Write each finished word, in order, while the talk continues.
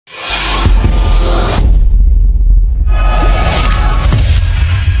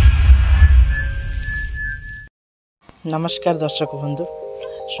नमस्कार दर्शक बंधु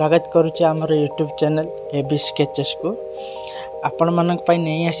स्वागत करुच्चे आमर यूट्यूब चैनल एबी स्केचेस को आपण मानक पई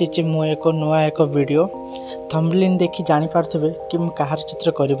नहीं आसी मु एक नुआ एक वीडियो थंबनेल देखि जानि पारथबे कि मु कहार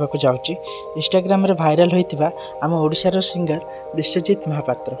चित्र करबा को जाउची। इंस्टाग्राम रे वायरल होइतिबा आम ओडिसा रो सिंगर विश्वजीत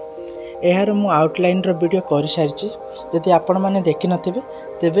महापात्र एहार मु आउटलाइन रो वीडियो कर सारिची। यदि आपण माने देखि नथिबे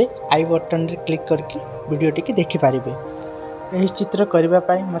तेबे आई बटन रे क्लिक करके वीडियो टी देखि पारिबे। यही चित्र करबा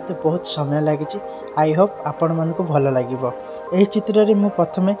पई मते बहुत समय लागिची। आई होप आपण मन को भल लागिबो। एही चित्र रे मु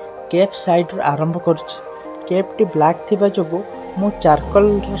प्रथमे कैप साइड रो आरंभ करूची। कैप टी ब्लैक थिबा जोगो मु चारकोल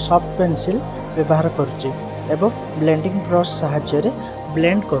रो सॉफ्ट पेंसिल व्यवहार करूची एवं ब्लेंडिंग ब्रश सहायता रे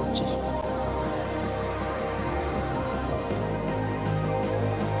ब्लेंड करूची।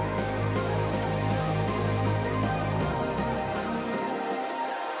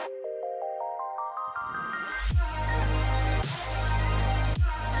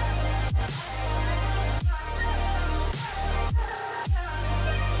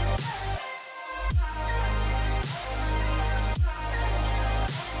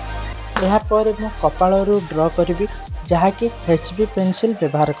 यापर मु कपाल ड्र करी जहाँकि HB पेंसिल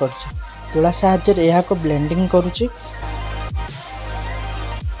व्यवहार करुँच। तुला साहाय्य यह को ब्लेंडिंग करुँच।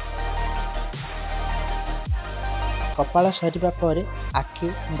 कपाल सरिबा परे आखि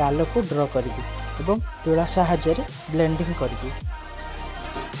गाल को ड्र करी एवं तुला साहाय्य ब्लेंडिंग करी।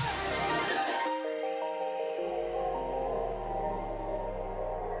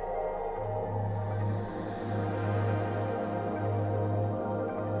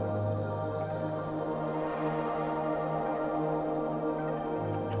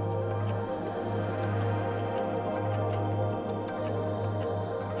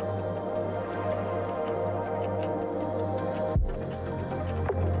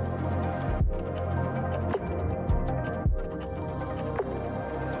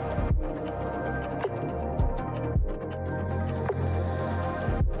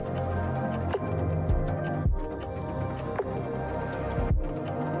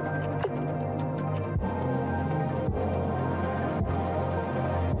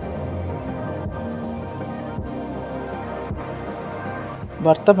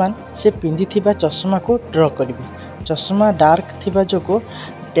 वर्तमान से पिंधि थिबा चश्मा को ड्र करी। चश्मा डार्क थिबा जोगो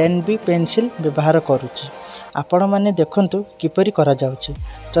 10B पेंसिल व्यवहार करुच्ची। आपण माने देखंतु किपरि करा जाउची।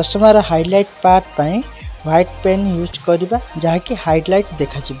 चश्मार हाइलाइट पार्ट पई व्हाइट पेन यूज करिबा जहाँकि हाइलाइट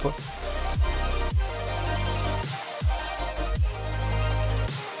देखा जिवो।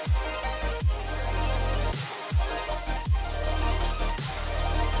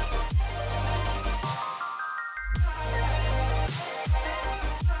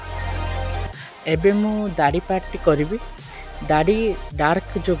 एबे मु दाढ़ी पार्टी करी। दाढ़ी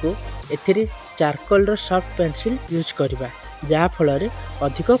डार्क जोगो एथिरे चारकोल रो सॉफ्ट पेंसिल यूज करिबा जहा फल रे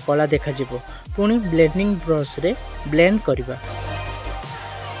अधिक कला देखा जिवो। पुणी ब्लेंडिंग ब्रश रे ब्लेंड करिबा।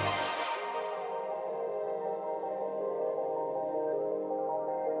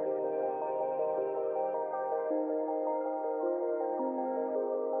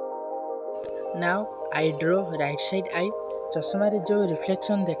 Now I draw right side I. चश्मा रे जो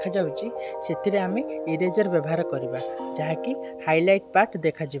रिफ्लेक्शन देखा जाउची सेथिरे आमे इरेजर व्यवहार करिबा जहाँकि हाइलाइट पार्ट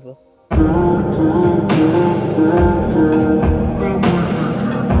देखा जिवो।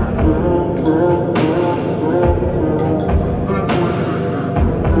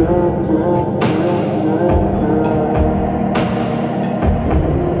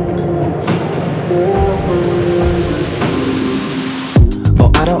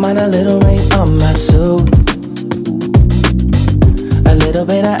 I don't mind a little rain on my suit. A little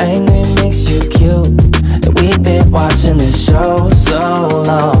bit of angry makes you cute. We've been watching this show so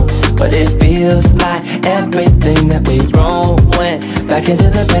long, but it feels like everything that we wrote went back into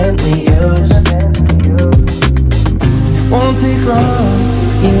the pen we used. Won't take long,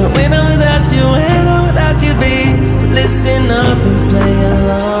 even when I'm without you, when I'm without you, babe. So listen up and play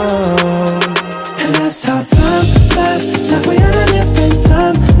along. And that's how time flies, like we're on a different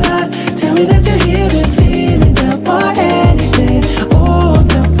timeline. Tell me that you're here and feeling down for anything. Oh, I'm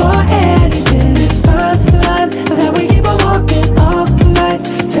down for anything. It's fine line that we keep on walking all night.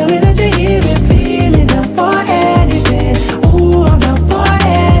 Tell me that you're here and feeling down for anything. Oh, I'm down for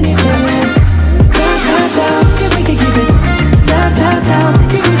anything. Down, down, down, yeah, we can keep it. Down, down, down,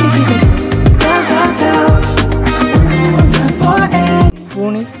 yeah, we can keep it. Down, down, down. Oh, I'm down for anything.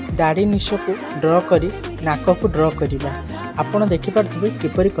 पुणी दाढ़ी निश को ड्र करी नाक को ड्र करिबा। आपण देखि पारथिबे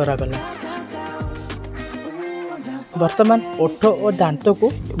किपरि करागला। वर्तमान ओठ और दांत को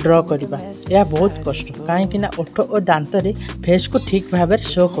ड्र करिबा या बहुत कष्ट काहेकि ना ओठ और दांत रे फेस को ठीक भाव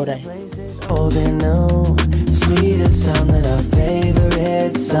शो कराए। sweetest song that our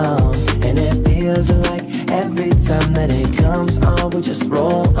favorite song, and it feels like Every time that it comes on, we just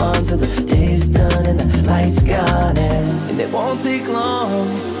roll on till the day's done and the lights gone and it won't take long.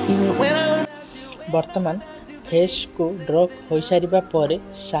 Even when I'm वर्तमान face को ड्र हो सारिबा परे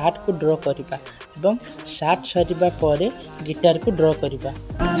short को ड्र करिबा एवं short सरिबा परे गिटार को ड्र करिबा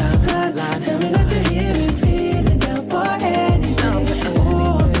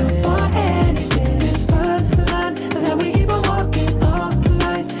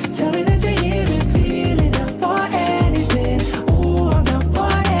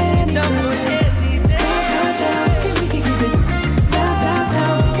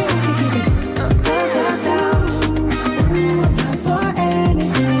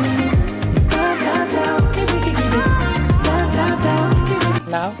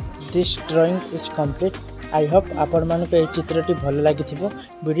Now this drawing is complete. I hope आपण मानको ए चित्रटी भल लागिथिबो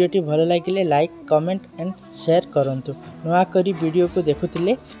वीडियोटी भल लागिले लाइक कमेंट एंड शेयर करंतु नुआ करी वीडियो को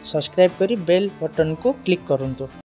देखुतिले सब्सक्राइब करी बेल बटन को क्लिक करंतु।